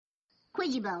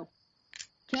Quijibo.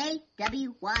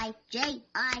 K-W-Y-J-I-B-O.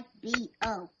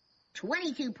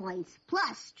 22 points,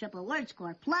 plus triple word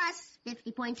score, plus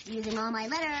 50 points for using all my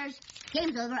letters.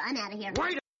 Game's over, I'm out of here.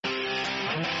 Wait.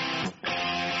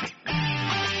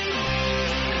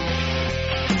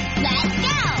 Let's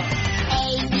go!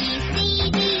 A, B,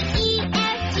 C, D, E,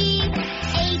 F, G,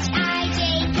 H, I,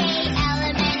 J, K, L,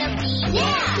 M, N, O, P,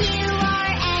 yeah! Q, R,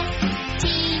 S, T,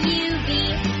 U, V,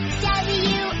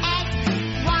 W, X,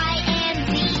 Y, and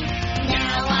Z.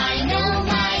 Now I know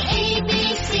my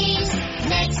ABCs.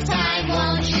 Next time,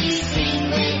 won't you sing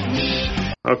with me?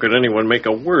 How could anyone make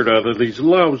a word out of these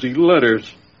lousy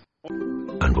letters?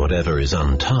 And whatever is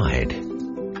untied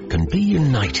can be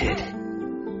united.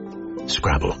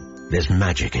 Scrabble. There's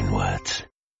magic in words.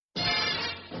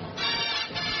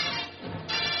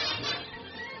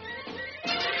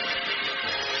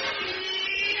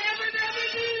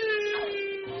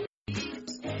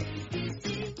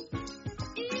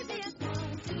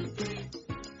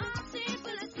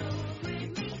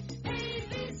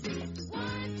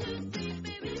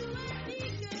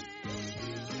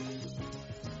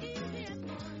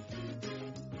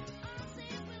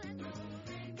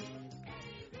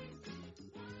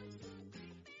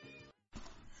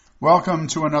 Welcome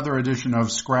to another edition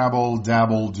of Scrabble,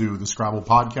 Dabble, Do, the Scrabble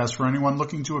podcast for anyone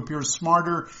looking to appear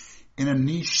smarter in a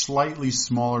niche slightly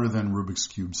smaller than Rubik's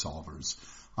Cube solvers.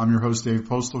 I'm your host, Dave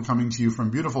Postal, coming to you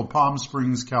from beautiful Palm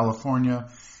Springs, California.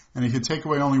 And if you take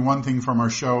away only one thing from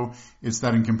our show, it's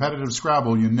that in competitive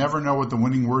Scrabble, you never know what the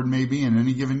winning word may be in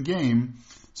any given game,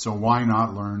 so why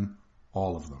not learn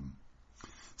all of them?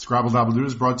 Scrabble, Dabble, Do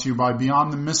is brought to you by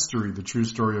Beyond the Mystery, the true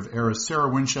story of heiress Sarah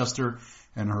Winchester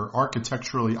and her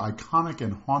architecturally iconic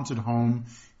and haunted home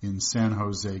in San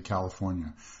Jose,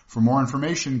 California. For more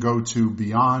information, go to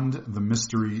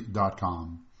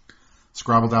beyondthemystery.com.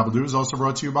 Scrabble Dabble Do is also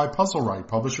brought to you by Puzzleright,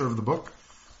 publisher of the book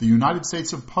The United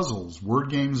States of Puzzles, Word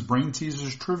Games, Brain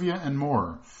Teasers, Trivia, and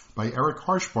More by Eric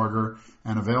Harshbarger,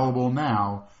 and available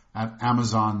now at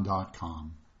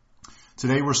Amazon.com.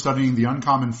 Today we're studying the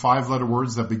uncommon 5-letter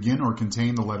words that begin or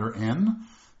contain the letter N.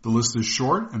 The list is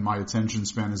short, and my attention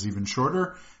span is even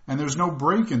shorter, and there's no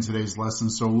break in today's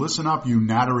lesson, so listen up, you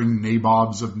nattering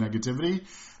nabobs of negativity,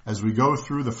 as we go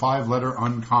through the 5-letter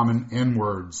uncommon N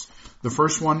words. The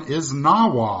first one is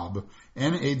NAWAB,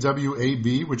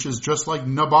 N-A-W-A-B, which is just like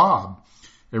nabob,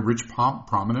 a rich,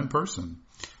 prominent person.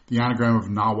 The anagram of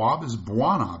NAWAB is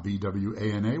BWANA,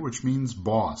 B-W-A-N-A, which means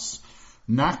boss.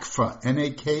 NAKFA,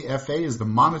 N-A-K-F-A, is the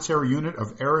monetary unit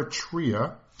of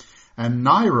Eritrea. And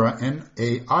NAIRA,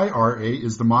 N-A-I-R-A,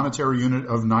 is the monetary unit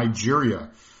of Nigeria.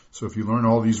 So if you learn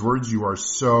all these words, you are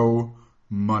so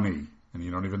money, and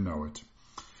you don't even know it.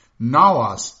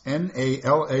 NALAS,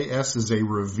 N-A-L-A-S, is a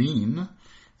ravine,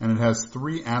 and it has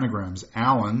 3 anagrams.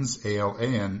 ALANS,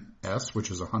 A-L-A-N-S, which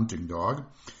is a hunting dog.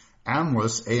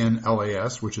 ANLAS,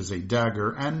 A-N-L-A-S, which is a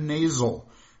dagger. And NASAL,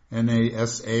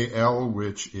 N-A-S-A-L,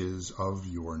 which is of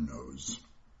your nose.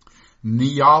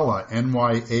 NYALA,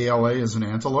 N-Y-A-L-A, is an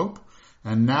antelope,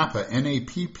 and NAPPA,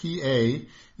 N-A-P-P-A,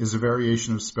 is a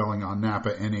variation of spelling on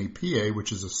NAPPA, N-A-P-A,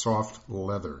 which is a soft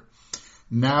leather.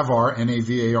 NAVAR,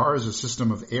 N-A-V-A-R, is a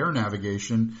system of air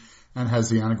navigation and has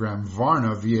the anagram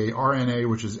VARNA, V-A-R-N-A,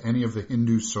 which is any of the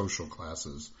Hindu social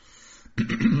classes.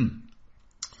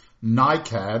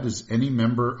 NICAD is any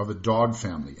member of a dog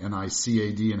family,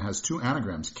 N-I-C-A-D, and has 2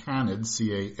 anagrams, CANID,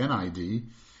 C-A-N-I-D,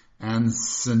 and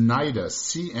CNIDA,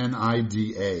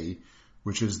 C-N-I-D-A,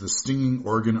 which is the stinging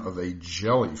organ of a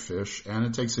jellyfish, and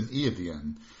it takes an E at the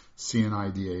end.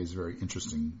 C-N-I-D-A is a very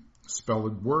interesting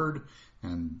spelled word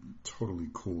and totally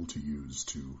cool to use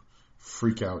to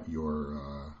freak out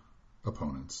your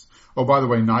opponents. Oh, by the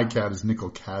way, NICAD is nickel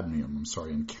cadmium,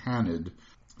 and CANID,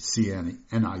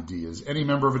 C-N-I-D, is any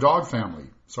member of a dog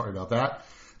family. Sorry about that.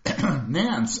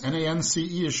 NANCE,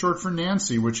 N-A-N-C-E, is short for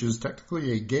Nancy, which is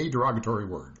technically a gay derogatory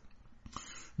word.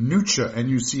 NUCHA,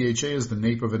 N-U-C-H-A, is the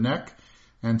nape of a neck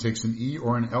and takes an E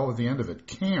or an L at the end of it.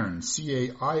 CAIRN,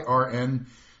 C-A-I-R-N,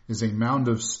 is a mound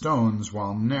of stones,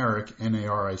 while NARIC,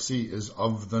 N-A-R-I-C, is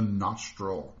of the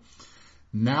nostril.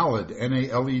 NALED,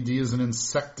 N-A-L-E-D, is an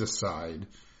insecticide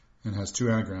and has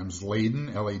 2 anagrams, LADEN,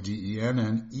 L-A-D-E-N,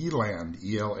 and ELAND,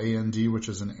 E-L-A-N-D, which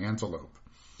is an antelope.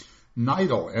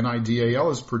 NIDAL, N-I-D-A-L,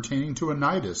 is pertaining to a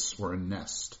nidus, or a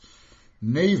nest.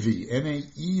 NAIVE,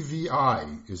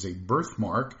 N-A-E-V-I, is a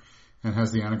birthmark and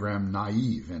has the anagram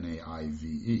NAIVE,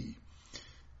 N-A-I-V-E.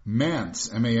 MANSE,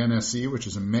 M-A-N-S-E, which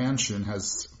is a mansion,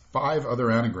 has 5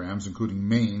 other anagrams, including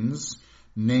mains,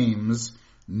 names,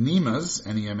 NEMAS,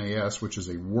 N-E-M-A-S, which is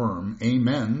a worm,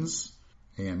 amens,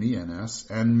 A-M-E-N-S,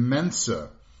 and MENSA,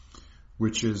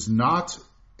 which is not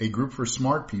a group for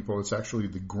smart people. It's actually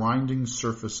the grinding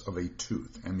surface of a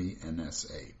tooth,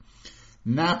 MENSA.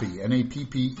 NAPPE,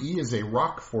 N-A-P-P-E, is a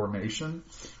rock formation,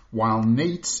 while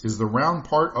NATES is the round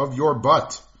part of your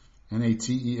butt,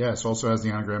 N-A-T-E-S. Also has the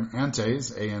anagram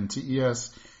ANTES,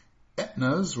 A-N-T-E-S.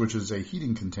 ETNAS, which is a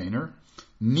heating container.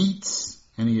 NEATS,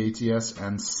 N-E-A-T-S,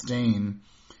 and STAIN,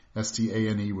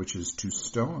 S-T-A-N-E, which is to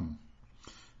stone.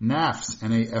 NAFS,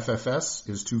 N-A-F-F-S,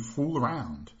 is to fool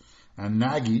around. And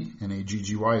NAGGY,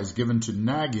 N-A-G-G-Y, is given to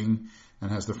nagging and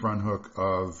has the front hook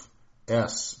of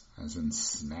S, as in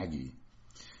snaggy.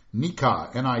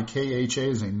 Nikah, N-I-K-H-A,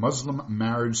 is a Muslim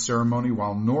marriage ceremony,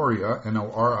 while Noria,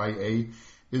 N-O-R-I-A,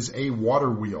 is a water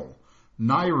wheel.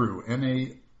 NAIRU,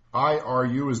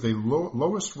 N-A-I-R-U, is the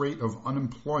lowest rate of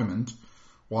unemployment,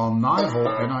 while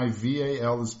NIVAL,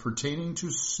 N-I-V-A-L, is pertaining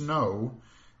to snow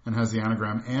and has the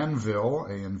anagram anvil,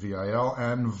 A-N-V-I-L,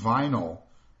 and vinyl,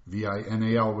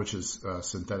 V-I-N-A-L, which is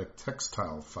synthetic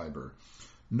textile fiber.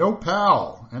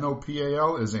 Nopal,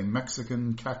 N-O-P-A-L, is a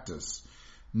Mexican cactus.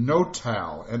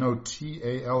 Notal,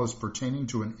 N-O-T-A-L, is pertaining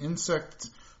to an insect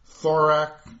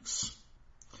thorax,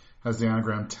 has the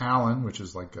anagram talon, which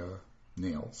is like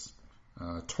nails.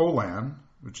 Tolan,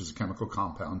 which is a chemical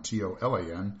compound,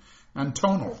 T-O-L-A-N, and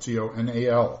tonal,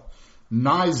 T-O-N-A-L.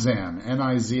 Nizam,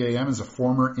 N-I-Z-A-M, is a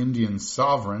former Indian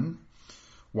sovereign,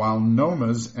 while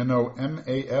NOMAS,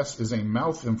 N-O-M-A-S, is a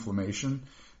mouth inflammation,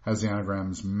 has the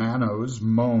anagrams manos,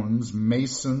 moans,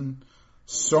 mason,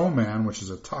 soman, which is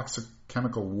a toxic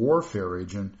chemical warfare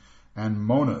agent, and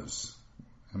monas,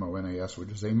 M-O-N-A-S,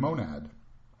 which is a monad,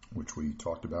 which we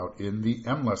talked about in the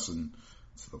M lesson.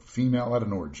 It's the female at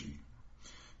an orgy.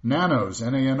 Nanos,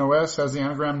 N-A-N-O-S, has the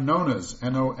anagram nonas,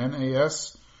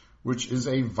 N-O-N-A-S, which is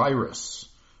a virus.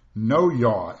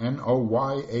 Noya,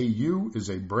 N-O-Y-A-U, is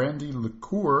a brandy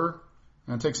liqueur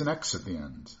and takes an X at the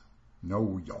end.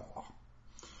 Noya.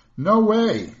 No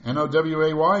way,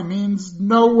 N-O-W-A-Y, means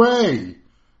no way.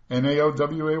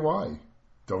 N-A-O-W-A-Y.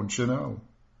 Don't you know?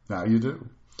 Now you do.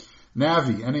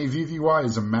 Navi, N-A-V-V-Y,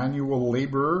 is a manual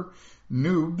laborer.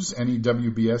 Noobs,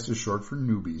 N-E-W-B-S, is short for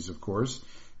newbies, of course.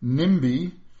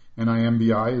 NIMBY,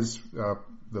 N-I-M-B-I, is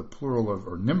the plural of,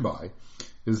 or NIMBY,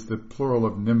 is the plural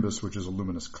of nimbus, which is a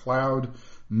luminous cloud.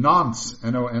 Nonce,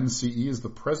 N-O-N-C-E, is the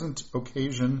present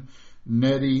occasion.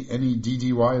 Neddy,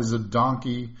 N-E-D-D-Y, is a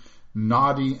donkey.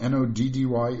 Noddy,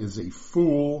 N-O-D-D-Y, is a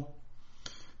fool.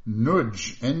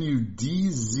 Nudge,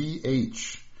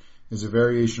 N-U-D-Z-H, is a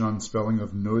variation on spelling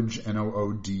of nudge,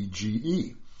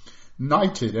 N-O-O-D-G-E.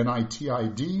 Nighted,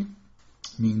 N-I-T-I-D,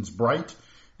 means bright,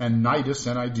 and nidus,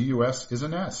 N-I-D-U-S, is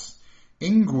an S.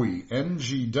 Ingwe,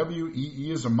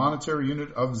 N-G-W-E-E, is a monetary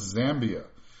unit of Zambia,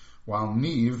 while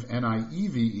Neve,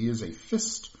 N-I-E-V-E, is a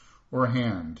fist or a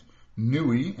hand.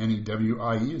 Nui,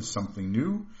 N-E-W-I-E, is something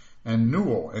new, and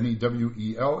Newell,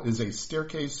 N-E-W-E-L, is a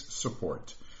staircase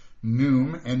support.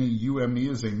 Noom, N-E-U-M-E,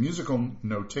 is a musical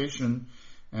notation,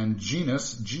 and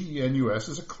genus, G-E-N-U-S,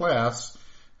 is a class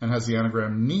and has the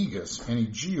anagram negus,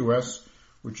 N-E-G-U-S,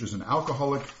 which is an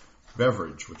alcoholic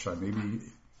beverage, which I may be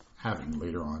having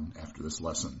later on after this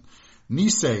lesson.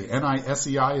 Nisei,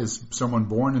 N-I-S-E-I, is someone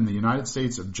born in the United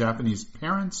States of Japanese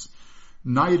parents.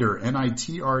 Niter,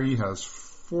 N-I-T-R-E, has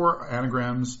 4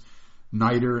 anagrams.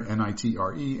 Niter,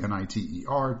 N-I-T-R-E,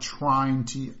 N-I-T-E-R, trine,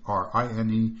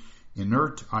 T-R-I-N-E,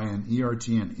 inert,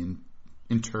 I-N-E-R-T, and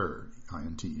inter,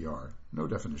 I-N-T-E-R. No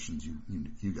definitions, you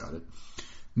got it.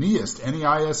 Neist,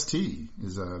 N-E-I-S-T,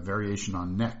 is a variation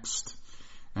on next,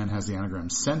 and has the anagram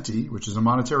centi, which is a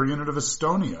monetary unit of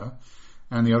Estonia,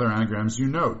 and the other anagrams you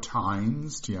know,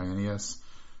 tines, T-I-N-E-S,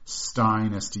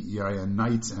 stein, S-T-E-I-N,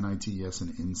 knights, N-I-T-E-S,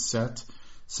 and inset,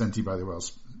 centi, by the way,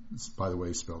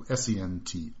 spelled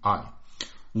S-E-N-T-I.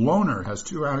 Loner has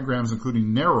 2 anagrams,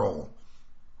 including nerol,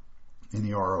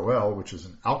 N-E-R-O-L, which is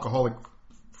an alcoholic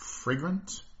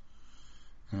fragrant,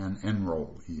 and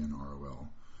enroll, E-N-R-O-L.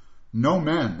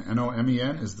 Nomen,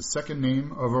 N-O-M-E-N, is the second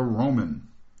name of a Roman,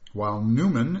 while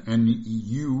Numen,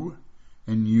 N-U-M-E-N,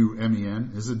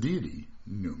 is a deity,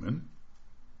 Numen.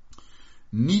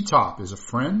 Netop is a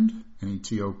friend,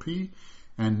 N-E-T-O-P,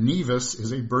 and Nevis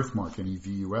is a birthmark,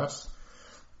 N-E-V-U-S,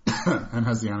 and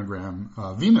has the anagram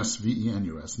Venus,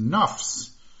 V-E-N-U-S.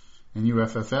 Nuffs,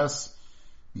 N-U-F-F-S,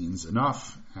 means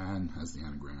enough, and has the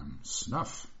anagram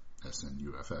snuff,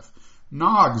 S-N-U-F-F.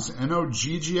 Nogs,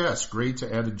 N-O-G-G-S, great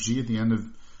to add a G at the end of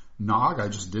nog, I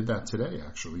just did that today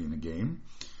actually in a game,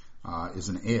 is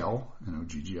an ale,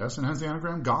 N-O-G-G-S, and has the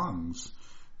anagram gongs.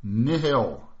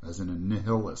 Nihil, as in a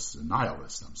nihilist,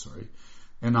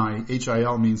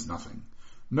 N-I-H-I-L means nothing.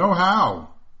 Know how,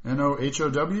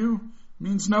 N-O-H-O-W,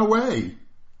 means no way.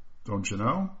 Don't you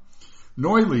know?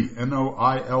 Noily,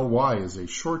 N-O-I-L-Y, is a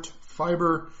short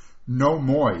fiber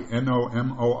Nomoi,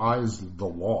 N-O-M-O-I is the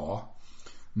law.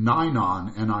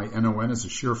 Ninon, N-I-N-O-N is a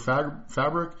sheer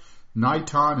fabric.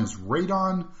 Niton is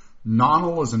radon.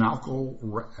 Nonyl is an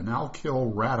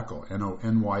alkyl radical,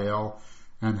 N-O-N-Y-L,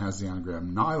 and has the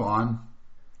anagram nylon.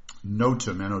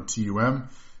 Notum, N-O-T-U-M,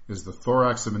 is the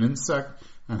thorax of an insect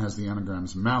and has the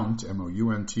anagrams mount,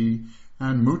 M-O-U-N-T,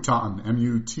 and muton,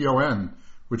 M-U-T-O-N,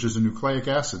 which is a nucleic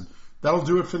acid. That'll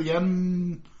do it for the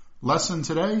N lesson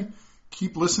today.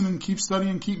 Keep listening, keep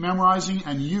studying, keep memorizing,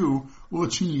 and you will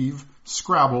achieve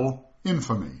Scrabble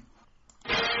infamy.